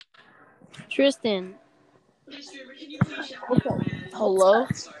Tristan. Hello?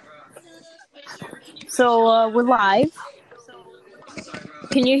 So, we're live.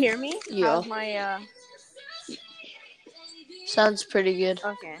 Can you hear me? Yeah. How's my, Sounds pretty good.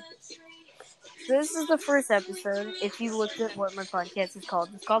 Okay. So this is the first episode. If you looked at what my podcast is called,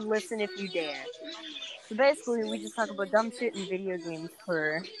 it's called Listen If You Dare. So basically, we just talk about dumb shit in video games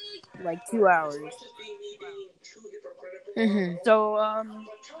for, 2 hours. Mm-hmm. So,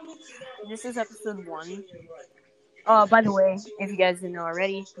 this is episode 1. By the way, if you guys didn't know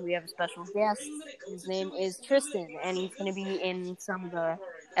already, we have a special guest. His name is Tristan, and he's going to be in some of the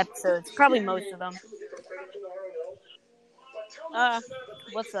episodes, probably most of them.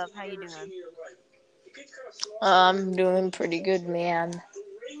 What's up? How you doing? I'm doing pretty good, man.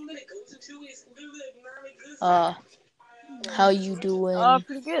 How you doing?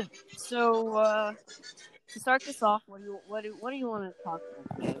 Pretty good. So, to start this off, what do you want to talk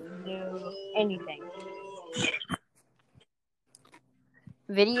about today? We can do anything.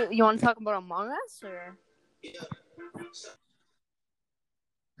 Video? You want to talk about Among Us, or?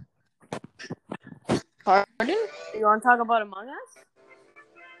 Pardon? You want to talk about Among Us?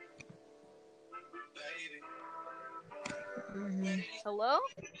 Hello?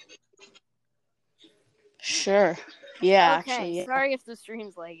 Sure. Yeah, Okay. actually, yeah. Sorry if the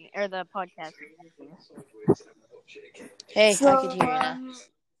stream's lagging, or the podcast is lagging. Hey, So, I could hear you now.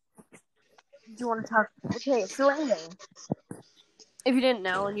 do you want to talk? Okay, so anyway, if you didn't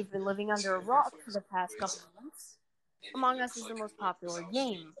know and you've been living under a rock for the past couple of months, Among Us is the most popular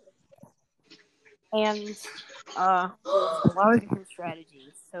game. And, there's a lot of different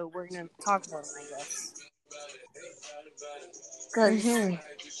strategies, so we're gonna talk about them, I guess. Because,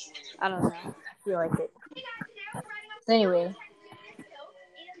 I don't know, I feel like it. So anyway,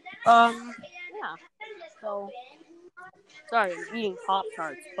 yeah, so, sorry, I'm eating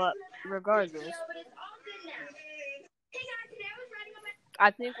Pop-Tarts, but regardless, I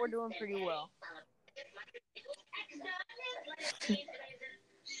think we're doing pretty well.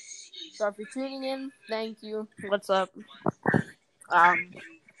 So if you're tuning in, thank you. What's up?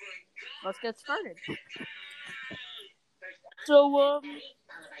 Let's get started. So,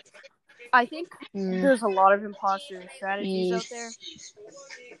 I think there's a lot of imposter strategies out there.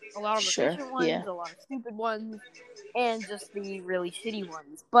 A lot of efficient ones, a lot of stupid ones, and just the really shitty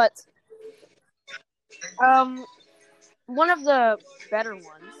ones. But, one of the better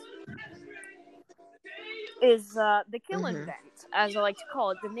ones is, the kill invent, as I like to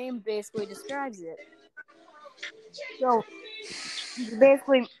call it. The name basically describes it. So, you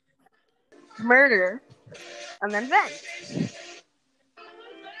basically murder and then vent.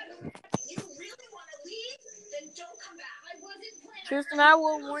 Tristan, I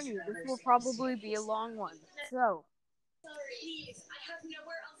will warn you, this will probably be a long one. So,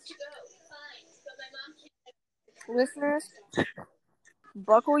 listeners,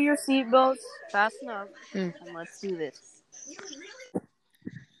 buckle your seatbelts, fasten up, and let's do this.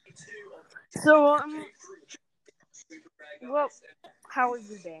 So, well, how was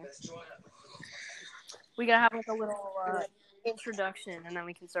your day? We gotta have a little introduction, and then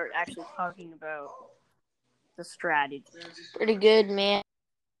we can start actually talking about the strategy. Pretty good, man.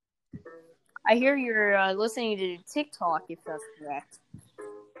 I hear you're listening to TikTok, if that's correct.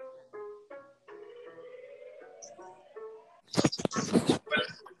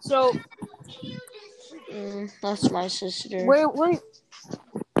 So, That's my sister. What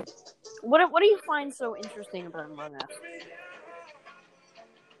do you find so interesting about Among Us?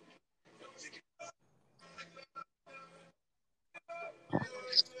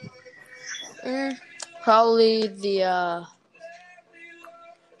 Probably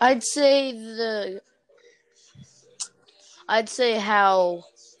I'd say how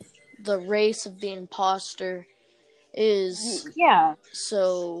the race of the imposter is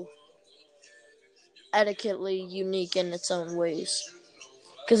so etiquetely unique in its own ways.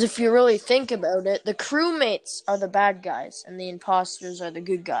 Because if you really think about it, the crewmates are the bad guys and the imposters are the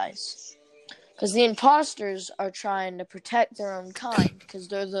good guys. Because the imposters are trying to protect their own kind because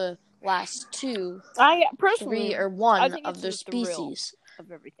they're the last 2, 3, or 1 of their species.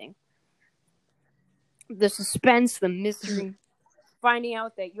 Of everything. The suspense, the mystery, finding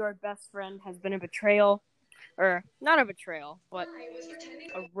out that your best friend has been a betrayal, or not a betrayal, but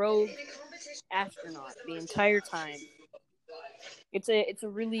a rogue astronaut the entire time. It's a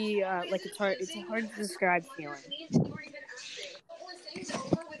really it's hard to describe feeling.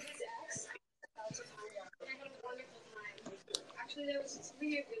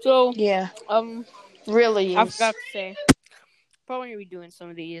 So yeah, really is. I forgot to say, probably gonna be doing some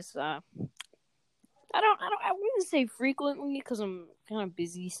of these. I wouldn't to say frequently because I'm kind of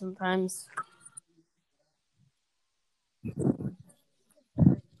busy sometimes.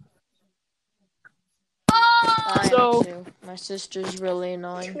 I am So, too. My sister's really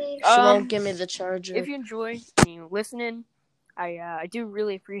annoying. She won't give me the charger. If you enjoy listening, I do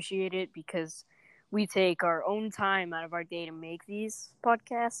really appreciate it because we take our own time out of our day to make these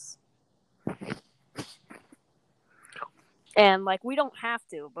podcasts. And, we don't have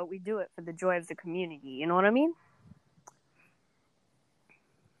to, but we do it for the joy of the community. You know what I mean?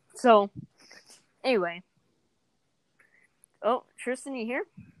 So, anyway. Oh, Tristan, you here?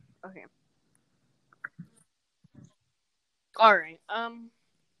 Okay. Alright,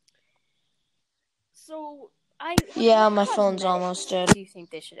 so, Yeah, my what phone's cosmetics almost dead. do you think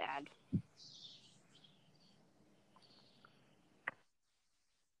they should add?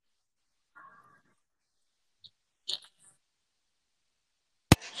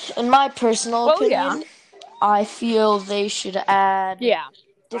 In my personal opinion, I feel they should add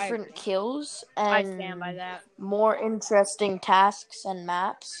different kills I stand by and that. more interesting tasks and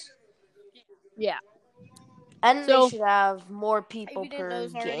maps. Yeah. And they So, should have more if people you didn't know per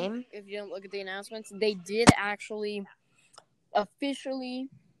this already, game. if you didn't look at the announcements, they did actually officially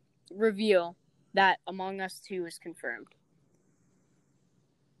reveal that Among Us 2 is confirmed.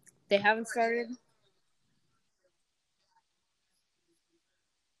 They haven't started.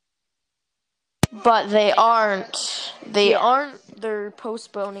 But they aren't. They're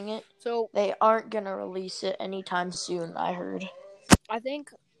postponing it. So, They aren't going to release it anytime soon, I heard. I think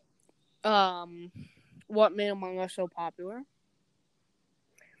what made Among Us so popular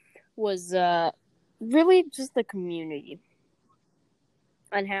was really just the community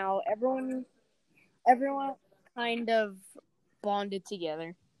and how everyone kind of bonded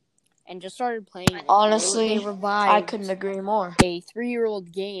together and just started playing it. Honestly, They I revived couldn't agree more. a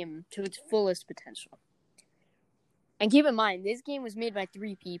 3-year-old game to its fullest potential. And keep in mind, this game was made by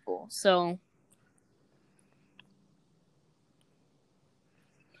 3 people, so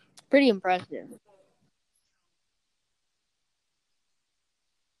pretty impressive.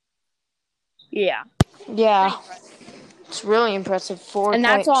 Yeah. Yeah, it's really impressive. And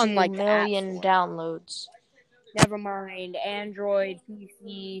that's on 4.2 the App million Store. downloads. Never mind Android,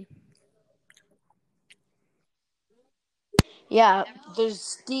 PC. Yeah, there's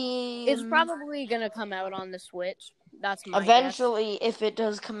Steam. It's probably gonna come out on the Switch. That's my Eventually, if it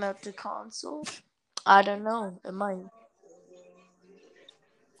does come out to console. I don't know. It might.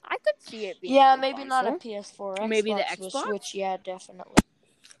 I could see it being Yeah, on maybe not a console. PS4, Maybe the Xbox, but Xbox? Switch, yeah, definitely.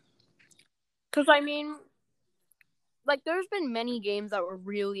 Because, there's been many games that were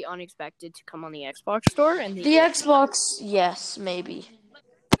really unexpected to come on the Xbox store, and they The did. Xbox, yes, maybe.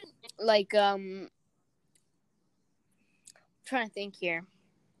 Trying to think here.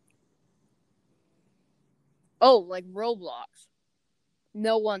 Oh, like Roblox.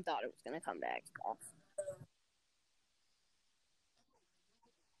 No one thought it was gonna come to Xbox.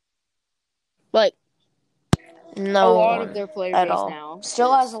 No a lot one of their player at base all. now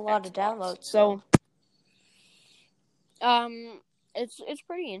Still has a lot Xbox. of downloads, So, it's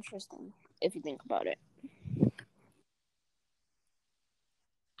pretty interesting if you think about it.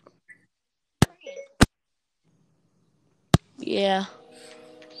 Yeah.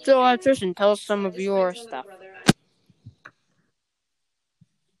 So, Tristan, tell us some of your stuff.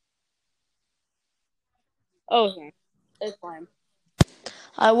 Okay, it's fine.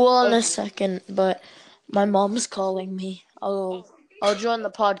 I will in a second, but my mom's calling me. I'll join the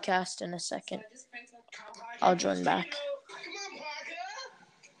podcast in a second. I'll join back.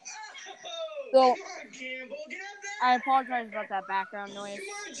 So, I apologize about that background noise.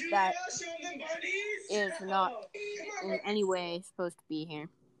 That is not in any way supposed to be here.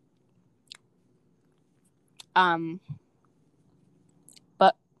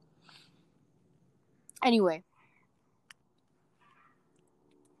 But anyway,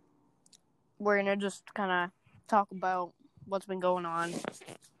 we're gonna just kind of talk about what's been going on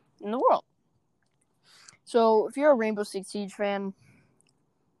in the world. So, if you're a Rainbow Six Siege fan,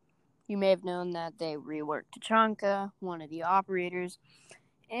 you may have known that they reworked Tachanka, one of the operators,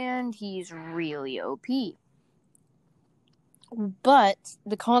 and he's really OP. But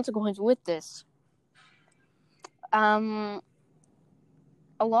the consequence with this, a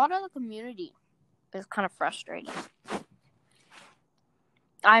lot of the community is kind of frustrated.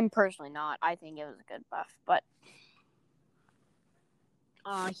 I'm personally not. I think it was a good buff, but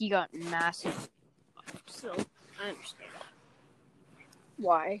he got massive, so I understand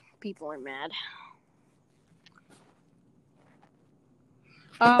why people are mad.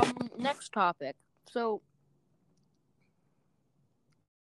 Next topic. So,